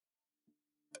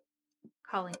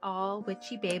calling all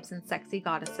witchy babes and sexy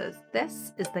goddesses.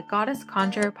 This is the Goddess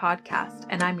Conjurer podcast,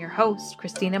 and I'm your host,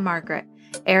 Christina Margaret,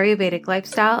 Ayurvedic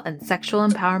lifestyle and sexual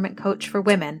empowerment coach for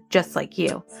women just like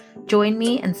you. Join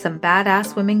me and some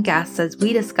badass women guests as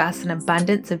we discuss an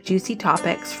abundance of juicy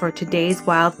topics for today's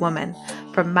wild woman,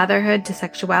 from motherhood to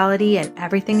sexuality and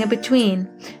everything in between.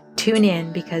 Tune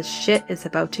in because shit is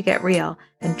about to get real,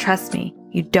 and trust me,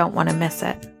 you don't want to miss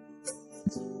it.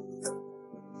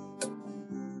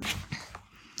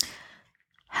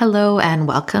 Hello and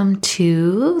welcome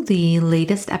to the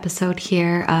latest episode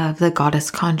here of the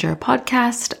Goddess Conjurer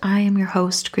podcast. I am your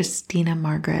host, Christina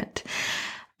Margaret,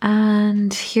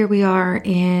 and here we are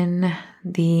in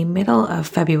the middle of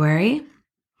February,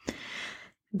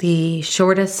 the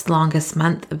shortest, longest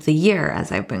month of the year,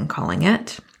 as I've been calling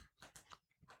it.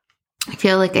 I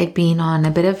feel like I've been on a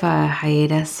bit of a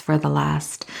hiatus for the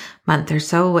last month or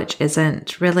so, which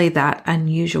isn't really that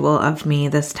unusual of me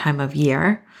this time of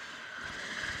year.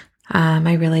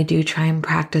 I really do try and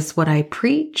practice what I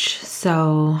preach,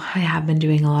 so I have been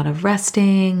doing a lot of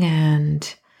resting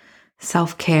and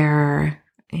self-care,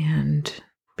 and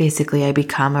basically I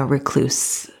become a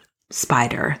recluse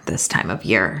spider this time of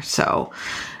year, so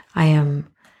I am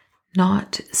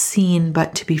not seen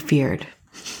but to be feared.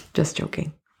 Just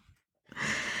joking.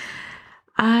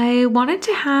 I wanted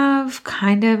to have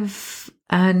kind of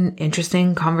an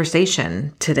interesting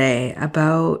conversation today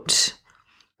about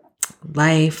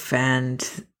life,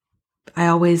 and I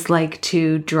always like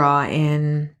to draw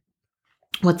in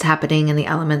what's happening in the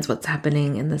elements, what's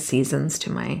happening in the seasons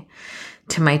to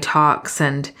my talks,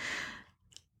 and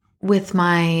with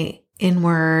my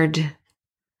inward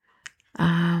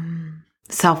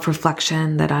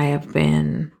self-reflection that I have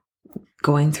been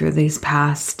going through these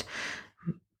past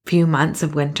few months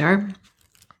of winter,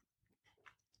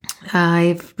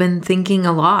 I've been thinking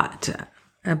a lot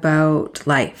about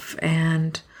life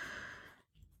and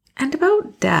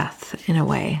about death in a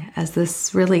way, as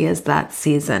this really is that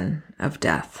season of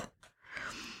death.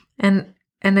 And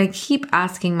I keep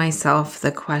asking myself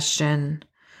the question,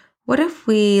 what if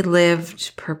we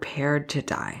lived prepared to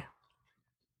die?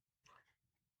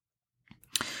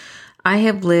 I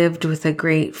have lived with a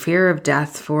great fear of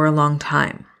death for a long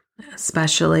time,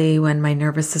 especially when my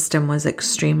nervous system was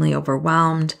extremely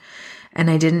overwhelmed and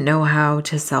I didn't know how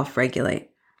to self-regulate.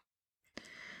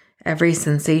 Every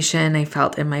sensation I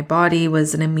felt in my body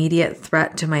was an immediate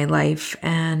threat to my life,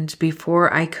 and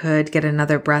before I could get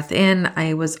another breath in,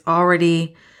 I was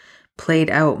already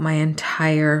played out my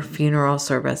entire funeral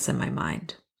service in my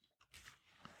mind.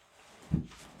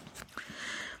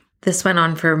 This went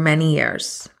on for many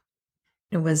years.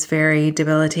 It was very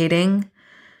debilitating,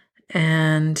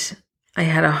 and I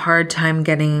had a hard time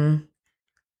getting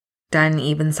done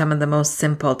even some of the most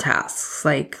simple tasks,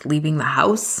 like leaving the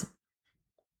house.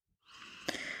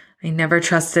 I never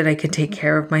trusted I could take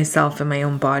care of myself and my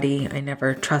own body. I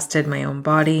never trusted my own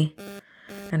body.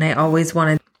 And I always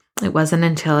wanted, it wasn't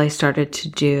until I started to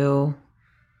do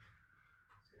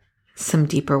some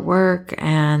deeper work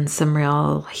and some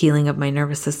real healing of my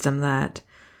nervous system that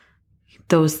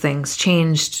those things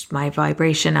changed. My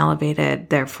vibration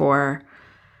elevated. Therefore,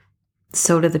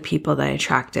 so did the people that I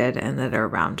attracted and that are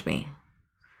around me.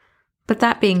 But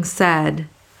that being said,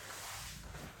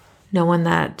 no one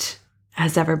that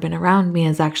has ever been around me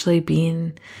has actually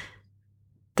been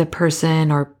the person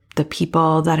or the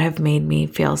people that have made me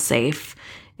feel safe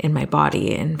in my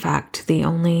body. In fact, the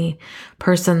only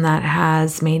person that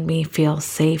has made me feel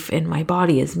safe in my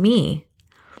body is me.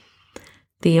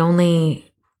 The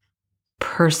only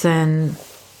person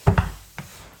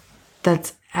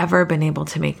that's ever been able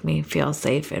to make me feel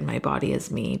safe in my body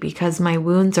is me, because my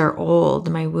wounds are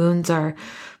old. My wounds are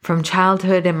from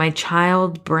childhood, and my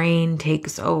child brain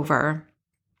takes over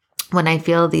when I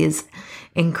feel these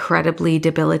incredibly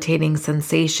debilitating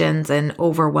sensations and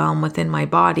overwhelm within my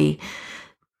body,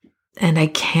 and I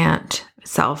can't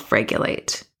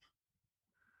self-regulate.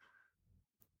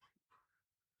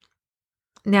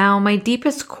 Now, my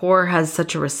deepest core has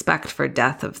such a respect for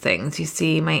death of things. You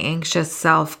see, my anxious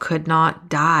self could not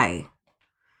die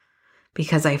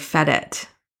because I fed it.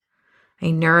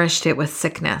 I nourished it with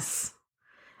sickness.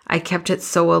 I kept it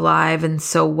so alive and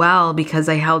so well because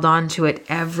I held on to it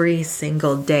every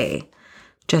single day,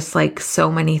 just like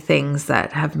so many things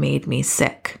that have made me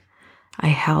sick. I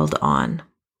held on.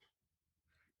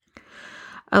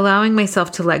 Allowing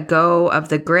myself to let go of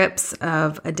the grips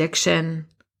of addiction,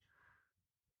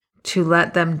 to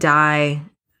let them die,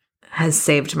 has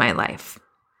saved my life.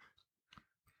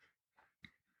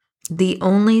 The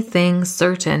only thing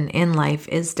certain in life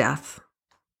is death.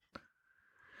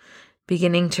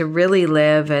 Beginning to really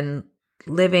live and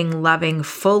living, loving,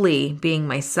 fully being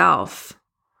myself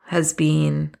has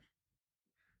been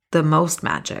the most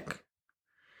magic.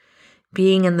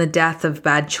 Being in the death of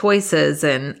bad choices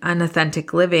and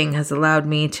unauthentic living has allowed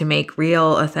me to make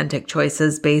real, authentic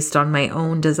choices based on my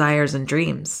own desires and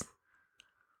dreams.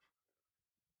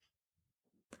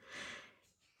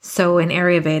 So in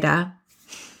Ayurveda,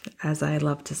 as I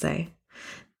love to say,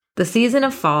 the season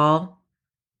of fall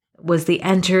was the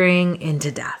entering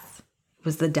into death. It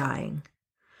was the dying.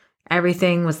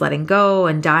 Everything was letting go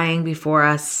and dying before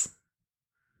us,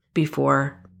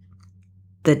 before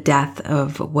the death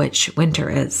of which winter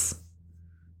is.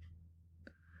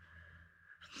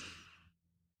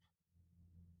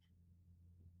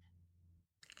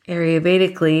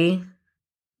 Ayurvedically,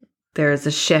 there is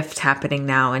a shift happening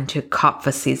now into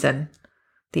Kapha season,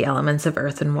 the elements of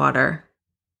earth and water,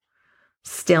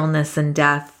 stillness and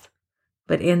death.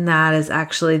 But in that is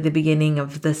actually the beginning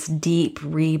of this deep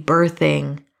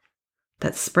rebirthing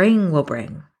that spring will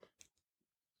bring.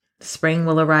 Spring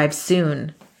will arrive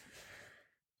soon,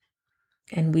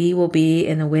 and we will be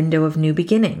in a window of new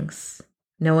beginnings,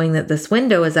 knowing that this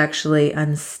window is actually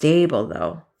unstable,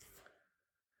 though.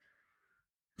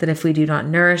 That if we do not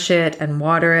nourish it and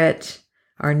water it,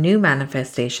 our new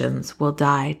manifestations will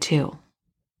die too.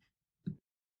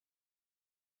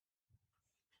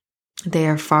 They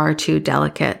are far too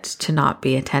delicate to not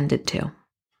be attended to.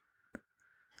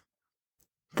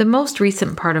 The most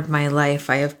recent part of my life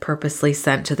I have purposely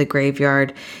sent to the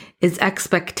graveyard is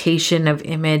expectation of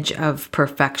image of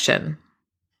perfection.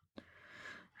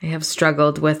 I have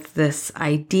struggled with this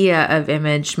idea of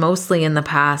image mostly in the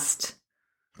past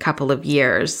couple of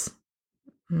years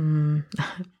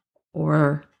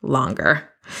or longer.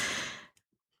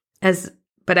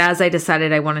 But as I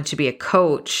decided I wanted to be a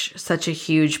coach, such a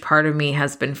huge part of me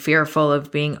has been fearful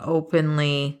of being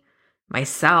openly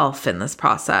myself in this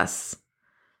process.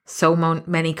 So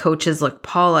many coaches look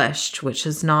polished, which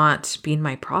has not been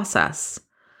my process.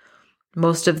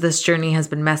 Most of this journey has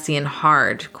been messy and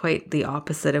hard, quite the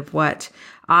opposite of what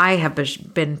I have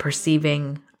been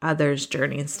perceiving others'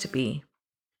 journeys to be,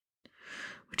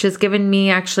 which has given me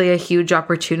actually a huge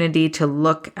opportunity to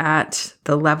look at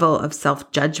the level of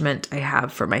self-judgment I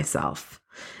have for myself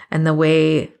and the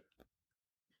way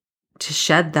to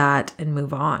shed that and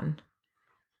move on.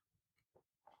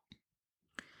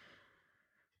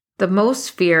 The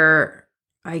most fear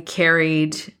I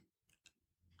carried,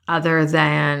 other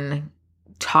than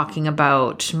talking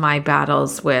about my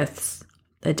battles with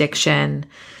addiction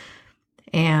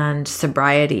and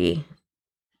sobriety,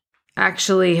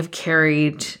 actually have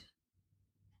carried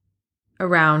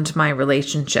around my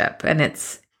relationship and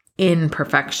its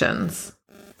imperfections.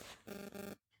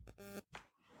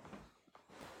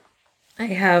 I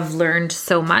have learned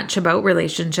so much about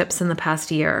relationships in the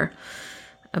past year,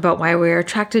 about why we're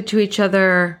attracted to each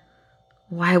other,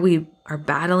 why we are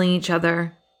battling each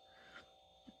other.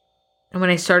 And when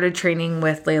I started training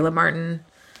with Layla Martin,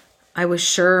 I was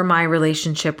sure my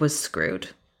relationship was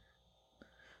screwed.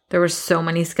 There were so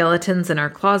many skeletons in our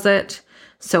closet,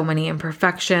 so many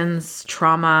imperfections,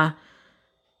 trauma,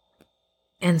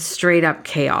 and straight up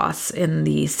chaos in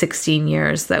the 16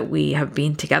 years that we have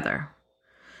been together.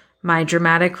 My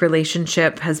dramatic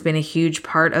relationship has been a huge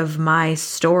part of my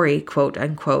story, quote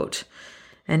unquote.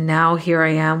 And now here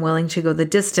I am willing to go the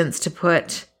distance to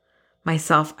put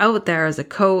myself out there as a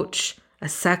coach, a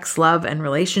sex, love, and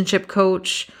relationship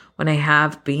coach, when I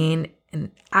have been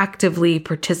actively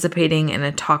participating in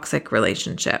a toxic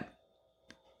relationship.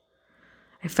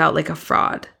 I felt like a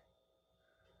fraud.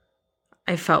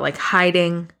 I felt like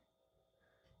hiding,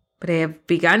 but I have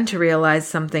begun to realize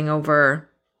something over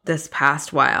this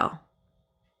past while.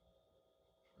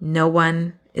 No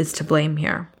one is to blame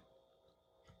here.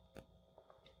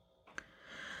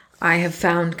 I have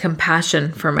found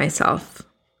compassion for myself.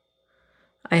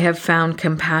 I have found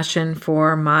compassion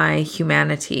for my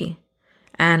humanity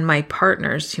and my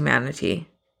partner's humanity.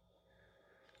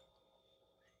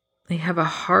 I have a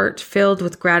heart filled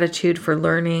with gratitude for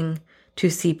learning to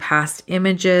see past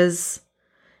images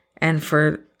and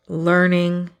for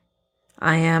learning.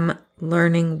 I am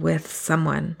learning with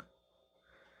someone.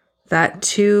 That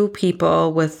two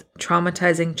people with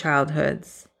traumatizing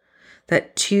childhoods,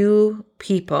 that two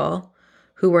people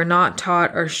who were not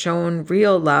taught or shown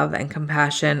real love and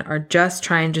compassion are just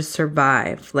trying to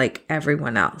survive like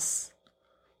everyone else.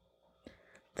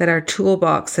 That our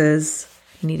toolboxes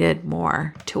needed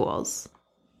more tools.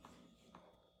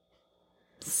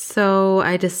 So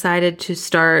I decided to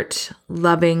start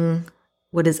loving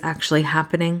what is actually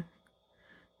happening,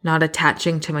 not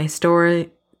attaching to my stories,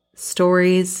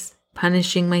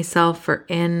 punishing myself for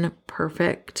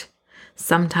imperfect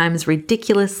sometimes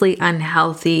ridiculously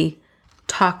unhealthy,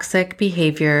 toxic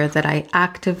behavior that I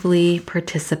actively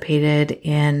participated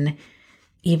in,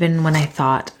 even when I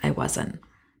thought I wasn't.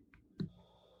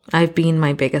 I've been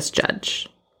my biggest judge.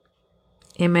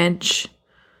 Image.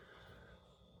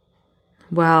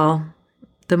 Well,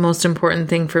 the most important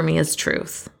thing for me is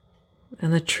truth.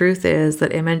 And the truth is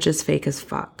that image is fake as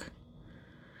fuck.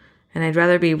 And I'd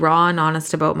rather be raw and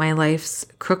honest about my life's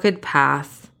crooked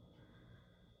path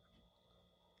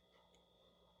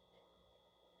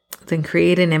than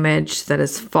create an image that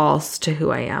is false to who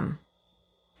I am,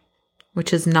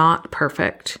 which is not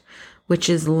perfect, which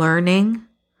is learning,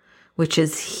 which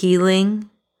is healing,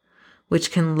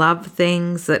 which can love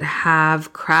things that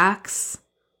have cracks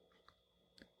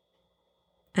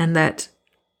and that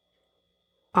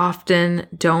often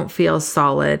don't feel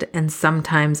solid and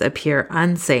sometimes appear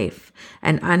unsafe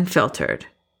and unfiltered.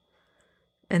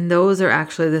 And those are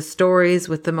actually the stories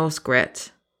with the most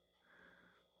grit.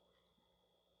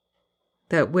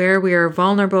 That where we are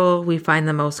vulnerable, we find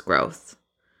the most growth.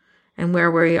 And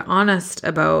where we're honest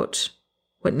about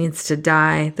what needs to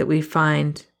die, that we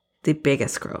find the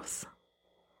biggest growth.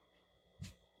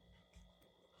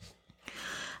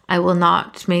 I will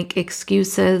not make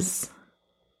excuses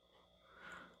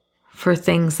for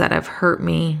things that have hurt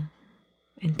me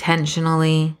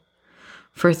intentionally,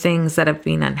 for things that have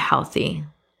been unhealthy.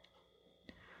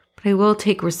 But I will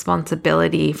take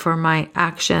responsibility for my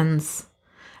actions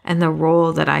and the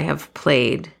role that I have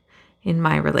played in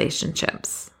my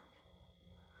relationships.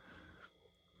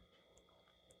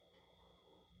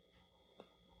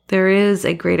 There is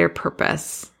a greater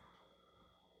purpose.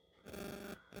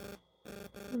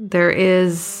 There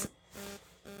is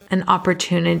an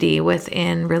opportunity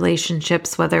within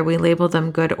relationships, whether we label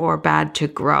them good or bad, to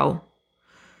grow.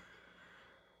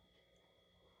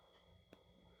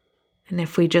 And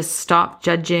if we just stopped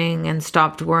judging and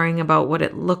stopped worrying about what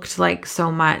it looked like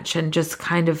so much and just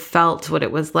kind of felt what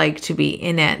it was like to be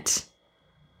in it,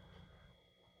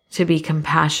 to be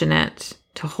compassionate,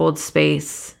 to hold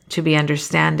space, to be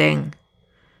understanding,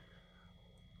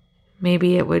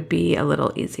 maybe it would be a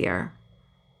little easier.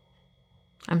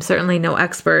 I'm certainly no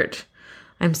expert.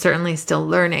 I'm certainly still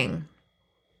learning.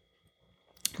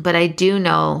 But I do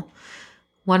know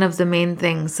one of the main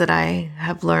things that I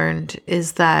have learned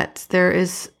is that there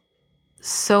is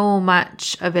so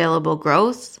much available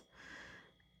growth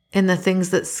in the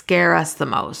things that scare us the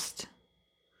most.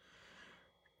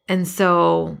 And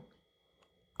so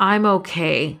I'm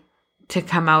okay to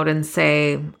come out and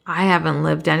say, I haven't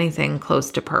lived anything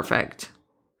close to perfect.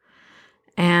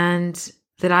 And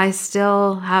that I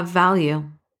still have value,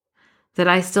 that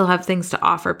I still have things to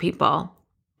offer people,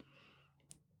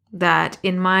 that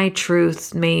in my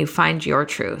truth, may you find your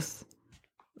truth.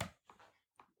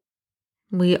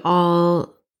 We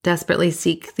all desperately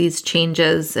seek these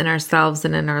changes in ourselves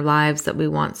and in our lives that we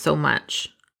want so much.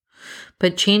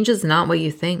 But change is not what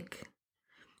you think.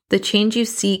 The change you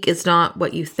seek is not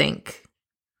what you think.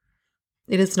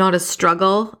 It is not a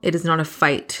struggle. It is not a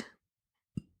fight.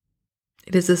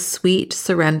 It is a sweet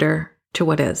surrender to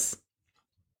what is.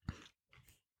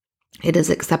 It is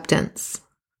acceptance.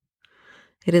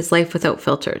 It is life without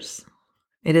filters.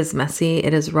 It is messy.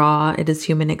 It is raw. It is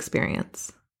human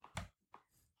experience.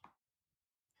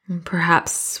 And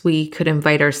perhaps we could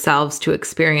invite ourselves to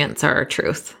experience our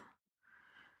truth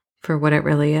for what it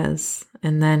really is.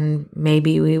 And then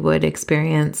maybe we would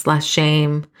experience less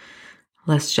shame,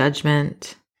 less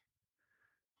judgment,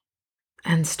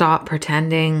 and stop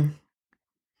pretending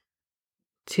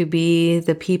to be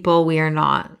the people we are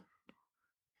not.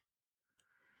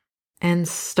 And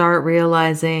start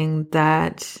realizing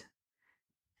that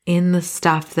in the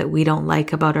stuff that we don't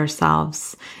like about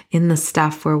ourselves, in the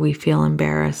stuff where we feel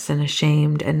embarrassed and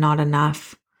ashamed and not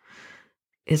enough,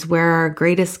 is where our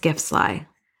greatest gifts lie.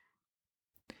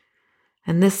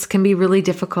 And this can be really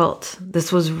difficult.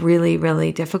 This was really,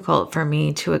 really difficult for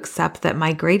me to accept that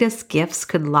my greatest gifts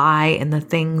could lie in the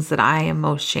things that I am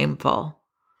most shameful,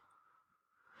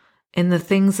 in the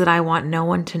things that I want no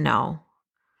one to know,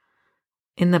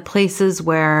 in the places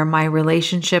where my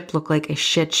relationship looked like a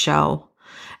shit show,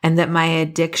 and that my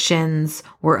addictions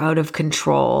were out of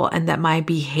control, and that my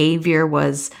behavior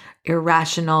was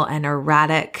irrational and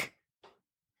erratic.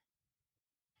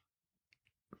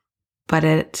 But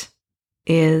it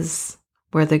is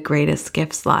where the greatest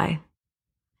gifts lie,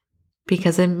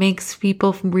 because it makes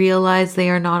people realize they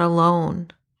are not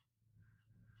alone,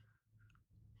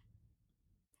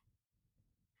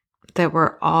 that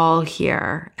we're all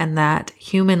here, and that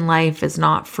human life is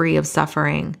not free of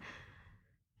suffering,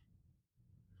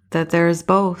 that there is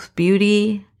both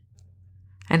beauty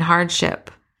and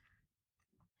hardship.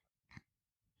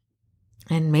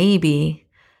 And maybe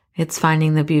it's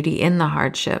finding the beauty in the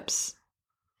hardships.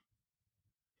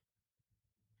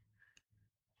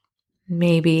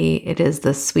 Maybe it is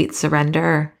the sweet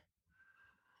surrender.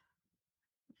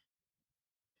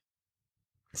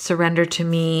 Surrender to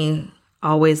me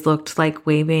always looked like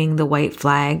waving the white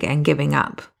flag and giving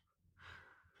up,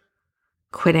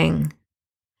 quitting,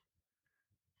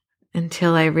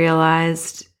 until I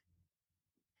realized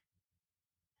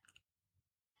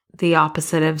the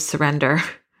opposite of surrender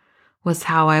was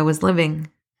how I was living,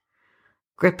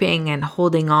 gripping and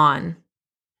holding on,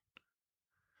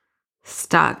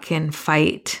 stuck in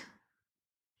fight,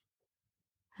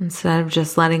 instead of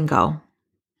just letting go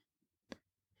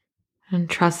and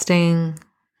trusting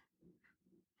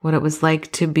what it was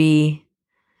like to be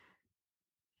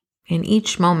in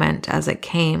each moment as it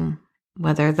came,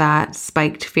 whether that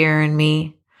spiked fear in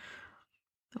me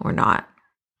or not.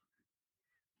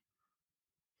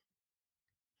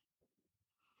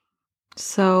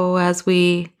 So as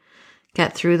we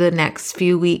get through the next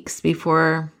few weeks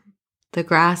before the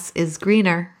grass is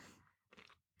greener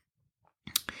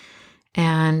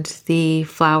and the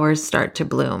flowers start to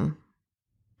bloom,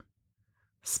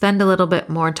 spend a little bit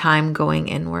more time going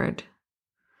inward.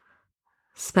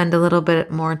 Spend a little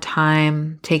bit more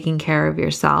time taking care of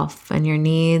yourself and your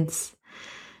needs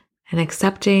and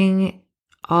accepting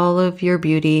all of your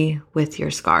beauty with your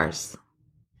scars.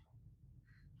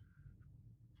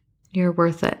 You're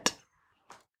worth it.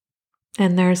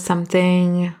 And there's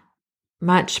something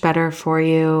much better for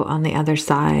you on the other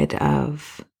side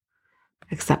of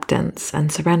acceptance and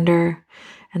surrender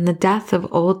and the death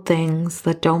of old things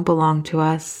that don't belong to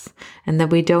us and that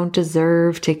we don't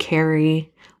deserve to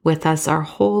carry with us our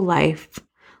whole life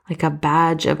like a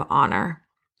badge of honor.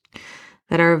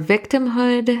 That our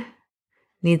victimhood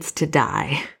needs to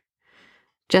die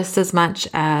just as much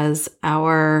as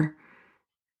our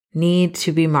need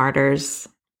to be martyrs.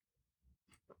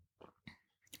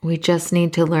 We just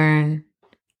need to learn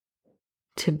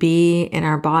to be in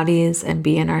our bodies and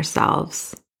be in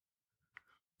ourselves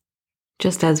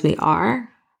just as we are.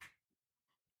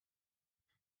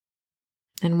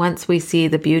 And once we see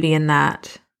the beauty in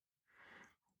that,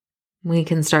 we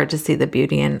can start to see the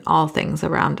beauty in all things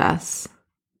around us.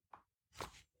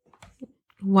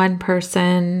 One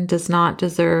person does not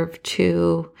deserve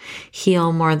to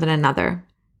heal more than another.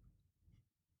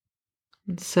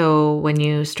 So when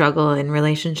you struggle in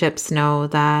relationships, know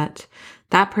that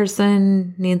that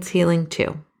person needs healing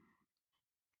too.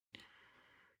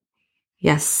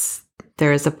 Yes,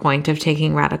 there is a point of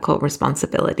taking radical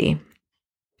responsibility.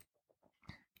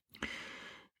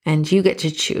 And you get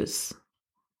to choose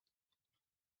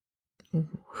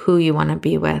who you want to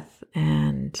be with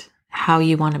and how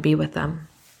you want to be with them.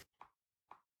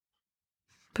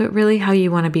 But really how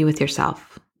you want to be with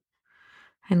yourself.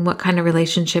 And what kind of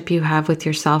relationship you have with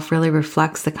yourself really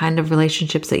reflects the kind of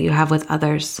relationships that you have with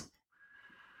others.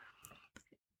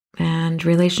 And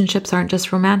relationships aren't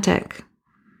just romantic.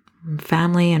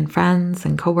 Family and friends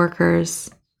and coworkers,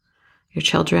 your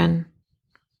children.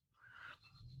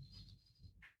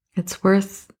 It's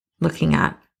worth looking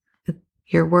at.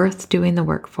 You're worth doing the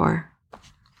work for.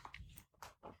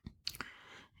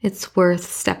 It's worth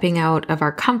stepping out of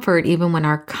our comfort, even when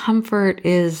our comfort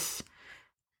is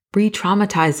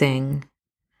re-traumatizing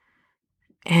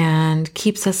and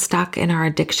keeps us stuck in our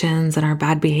addictions and our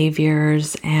bad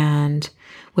behaviors and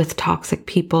with toxic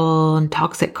people and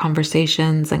toxic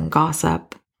conversations and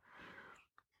gossip.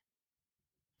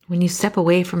 When you step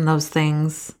away from those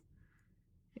things,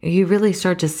 you really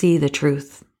start to see the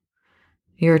truth,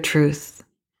 your truth.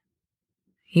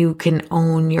 You can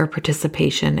own your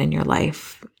participation in your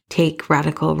life, take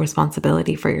radical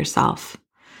responsibility for yourself,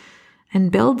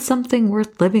 and build something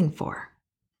worth living for.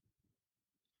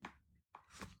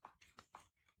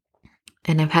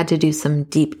 And I've had to do some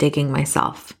deep digging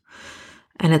myself,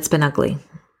 and it's been ugly,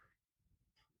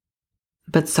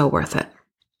 but so worth it.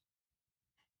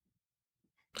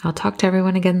 I'll talk to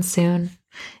everyone again soon.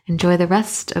 Enjoy the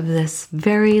rest of this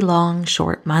very long,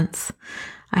 short month.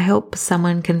 I hope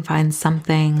someone can find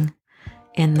something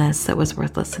in this that was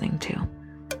worth listening to.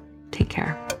 Take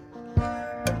care.